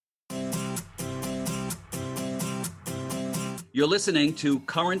You're listening to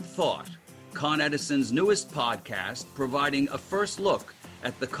Current Thought, Con Edison's newest podcast, providing a first look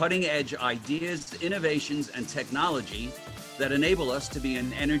at the cutting-edge ideas, innovations, and technology that enable us to be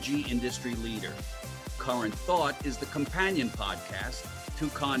an energy industry leader. Current Thought is the companion podcast to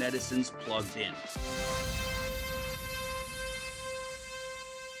Con Edison's Plugged In.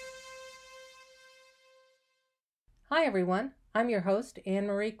 Hi everyone, I'm your host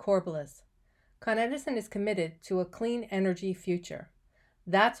Anne-Marie Corbelis. Con Edison is committed to a clean energy future.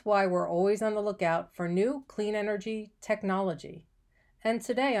 That's why we're always on the lookout for new clean energy technology. And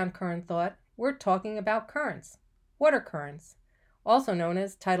today on Current Thought, we're talking about currents, water currents, also known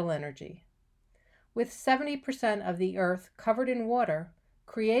as tidal energy. With 70% of the Earth covered in water,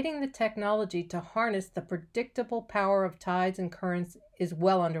 creating the technology to harness the predictable power of tides and currents is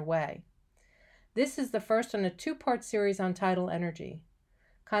well underway. This is the first in a two-part series on tidal energy.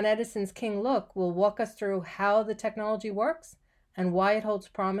 Con Edison's King Look will walk us through how the technology works and why it holds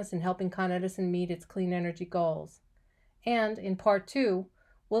promise in helping Con Edison meet its clean energy goals. And in part two,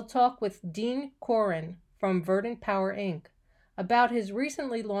 we'll talk with Dean Corin from Verdant Power Inc. about his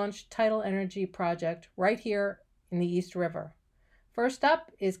recently launched tidal energy project right here in the East River. First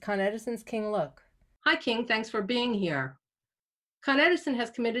up is Con Edison's King Look. Hi King, thanks for being here. Con Edison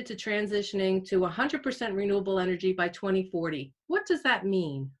has committed to transitioning to 100% renewable energy by 2040. What does that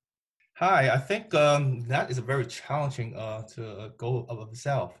mean? Hi, I think that is a very challenging goal of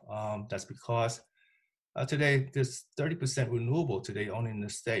itself. That's because today there's 30% renewable today only in the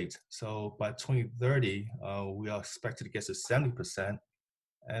States. So by 2030, we are expected to get to 70%.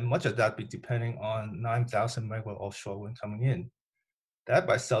 And much of that be depending on 9,000 megawatt offshore wind coming in. That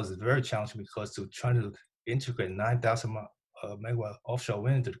by itself is very challenging because to try to integrate 9,000 megawatt offshore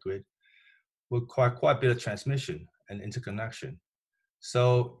wind into the grid will require quite a bit of transmission and interconnection.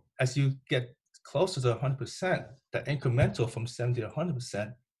 So as you get closer to 100%, the incremental from 70 to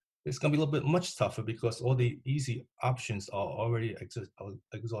 100% is going to be a little bit much tougher because all the easy options are already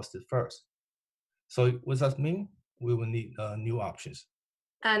exhausted first. So what does that mean? We will need new options.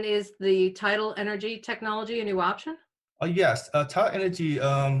 And is the tidal energy technology a new option? Yes, tidal energy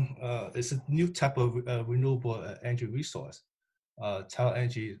is a new type of renewable energy resource. Tidal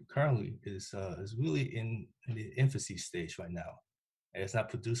energy currently is really in the infancy stage right now. And it's not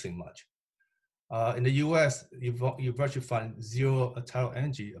producing much. In the U.S., you virtually find zero tidal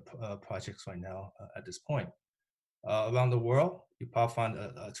energy projects right now at this point. Around the world, you probably find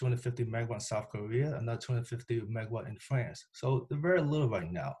 250 megawatt in South Korea, another 250 megawatt in France. So they're very little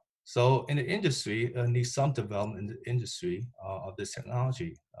right now. So in the industry, needs some development in the industry of this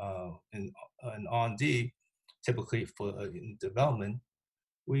technology. In R&D, typically for in development,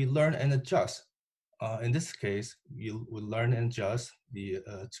 we learn and adjust. In this case, you will learn and adjust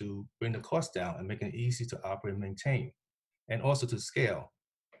to bring the cost down and make it easy to operate and maintain, and also to scale.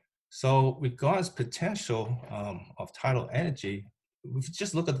 So regardless potential of tidal energy, if you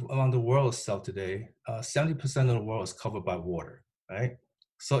just look at around the world itself today, 70% of the world is covered by water, right?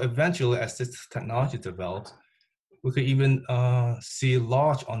 So eventually, as this technology develops, we could even see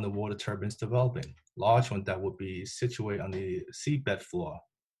large underwater turbines developing, large ones that would be situated on the seabed floor,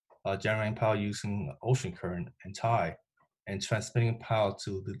 generating power using ocean current and tide, and transmitting power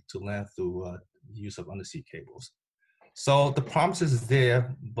to land through the use of undersea cables. So the promises is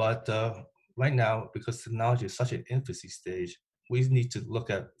there, but right now, because technology is such an infancy stage, we need to look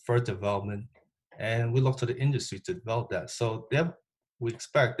at further development, and we look to the industry to develop that. So there, we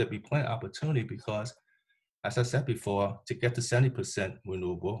expect there'll be plenty of opportunity because, as I said before, to get to 70%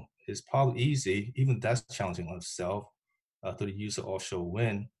 renewable is probably easy, even that's challenging on itself through the use of offshore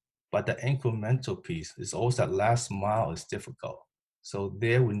wind. But the incremental piece is always that last mile is difficult. So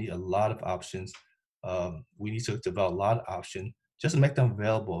there we need a lot of options. We need to develop a lot of options just to make them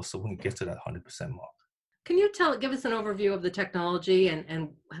available so we can get to that 100% mark. Can you give us an overview of the technology and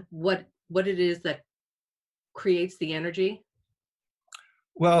what it is that creates the energy?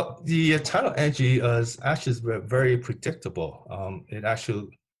 Well, the tidal energy is actually very predictable. It actually,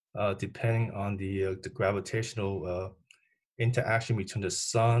 depending on the gravitational interaction between the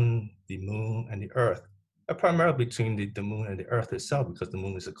sun, the moon, and the earth, primarily between the moon and the earth itself, because the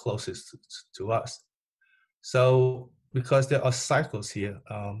moon is the closest to us. So because there are cycles here,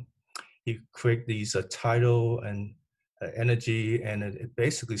 you create these tidal and energy, and it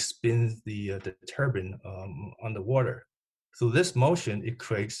basically spins the turbine underwater. Through this motion, it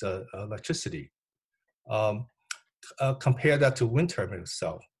creates electricity. Compare that to wind turbine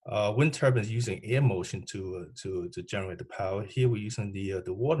itself. Wind turbine is using air motion to generate the power. Here we're using the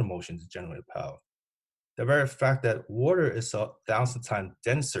water motion to generate power. The very fact that water is 1,000 times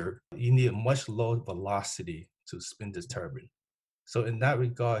denser, you need a much lower velocity to spin this turbine. So in that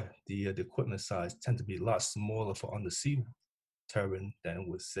regard, the equipment size tend to be a lot smaller for undersea turbine than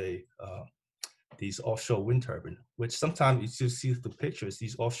would say these offshore wind turbine, which sometimes you see the pictures,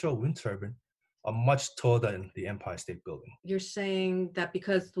 these offshore wind turbine are much taller than the Empire State Building. You're saying that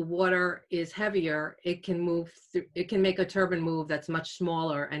because the water is heavier, it can move through, it can make a turbine move that's much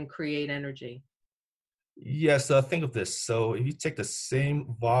smaller and create energy. Yes, think of this. So if you take the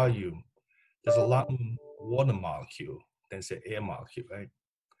same volume, there's a lot more water molecule than say air molecule, right?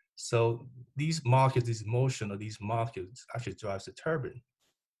 So these molecules, these motion of these molecules actually drives the turbine.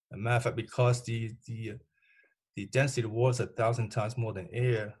 As a matter of fact, because the density of water is 1,000 times more than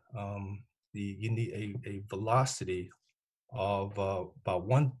air, you need a velocity of about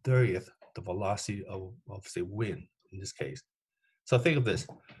 1/30 the velocity of say wind in this case. So think of this.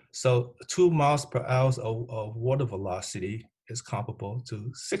 So 2 miles per hour of water velocity is comparable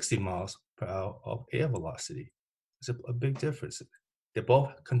to 60 miles per hour of air velocity. It's a big difference. They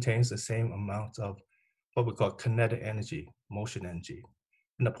both contains the same amount of what we call kinetic energy, motion energy.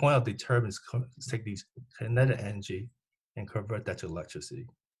 And the point of the turbines is take these kinetic energy and convert that to electricity.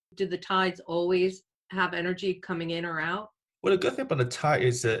 Do the tides always have energy coming in or out? Well, the good thing about the tide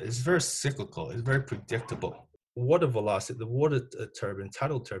is that it's very cyclical. It's very predictable. Water velocity, the water turbine,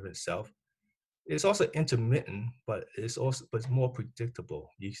 tidal turbine itself, is also intermittent, but it's more predictable.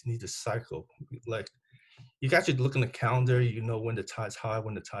 You just need to cycle. Like you can actually look in the calendar. You know when the tide is high,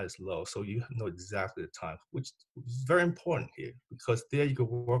 when the tide is low, so you know exactly the time, which is very important here because there you can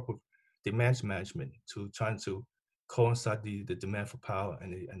work with demand management to trying to coincide the demand for power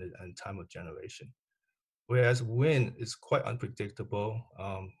and time of generation. Whereas wind is quite unpredictable,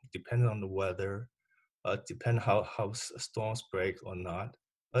 depending on the weather, depending how storms break or not.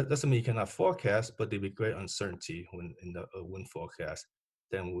 That doesn't mean you cannot forecast, but there'll be great uncertainty when in the wind forecast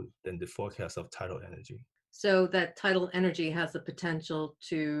than the forecast of tidal energy. So that tidal energy has the potential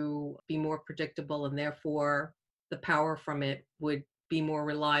to be more predictable, and therefore the power from it would be more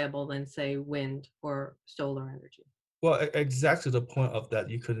reliable than, say, wind or solar energy. Well, exactly the point of that,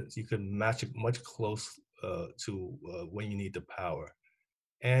 you could match it much close to when you need the power.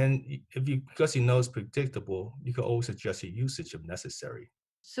 And because you know it's predictable, you can always adjust your usage if necessary.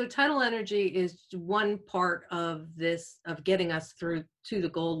 So tidal energy is one part of this, of getting us through to the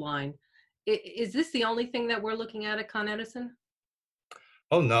goal line. Is this the only thing that we're looking at Con Edison?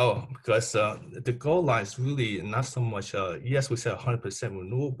 Oh no, because the goal line is really not so much. Yes, we said 100%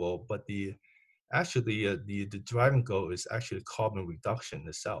 renewable, but the driving goal is actually carbon reduction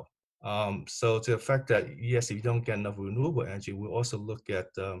itself. So to the fact that yes, if you don't get enough renewable energy, we'll also look at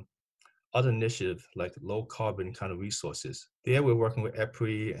other initiatives like low carbon kind of resources. There we're working with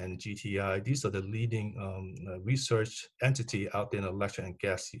EPRI and GTI. These are the leading research entity out there in the electric and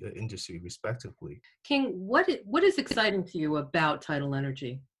gas industry, respectively. King, what is exciting to you about tidal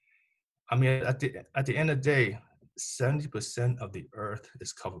energy? I mean, at the end of the day, 70% of the Earth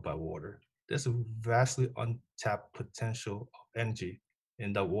is covered by water. There's a vastly untapped potential of energy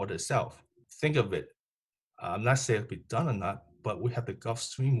in the water itself. Think of it. I'm not saying it'll be done or not, but we have the Gulf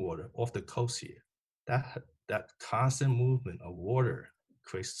Stream water off the coast here. That constant movement of water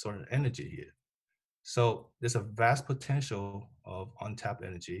creates sort of energy here. So there's a vast potential of untapped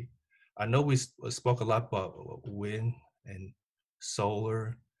energy. I know we spoke a lot about wind and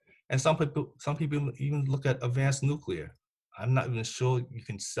solar, and some people even look at advanced nuclear. I'm not even sure you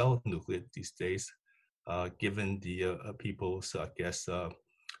can sell nuclear these days, given the people's, I guess,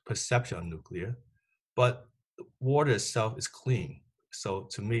 perception of nuclear. But water itself is clean. So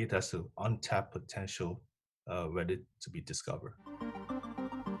to me, that's an untapped potential ready to be discovered.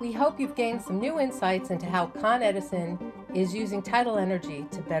 We hope you've gained some new insights into how Con Edison is using tidal energy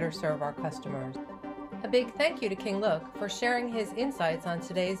to better serve our customers. A big thank you to King Look for sharing his insights on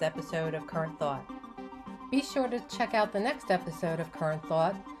today's episode of Current Thought. Be sure to check out the next episode of Current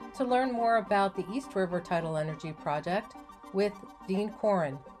Thought to learn more about the East River Tidal Energy Project with Dean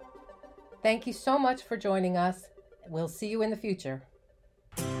Corin. Thank you so much for joining us. We'll see you in the future.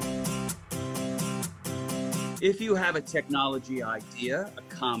 If you have a technology idea, a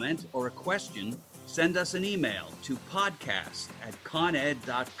comment, or a question, send us an email to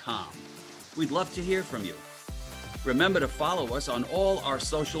podcast@coned.com. We'd love to hear from you. Remember to follow us on all our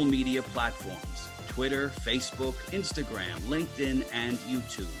social media platforms: Twitter, Facebook, Instagram, LinkedIn, and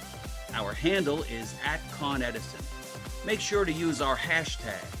YouTube. Our handle is @ConEdison. Make sure to use our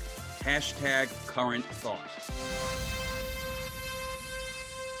hashtag #CurrentThought.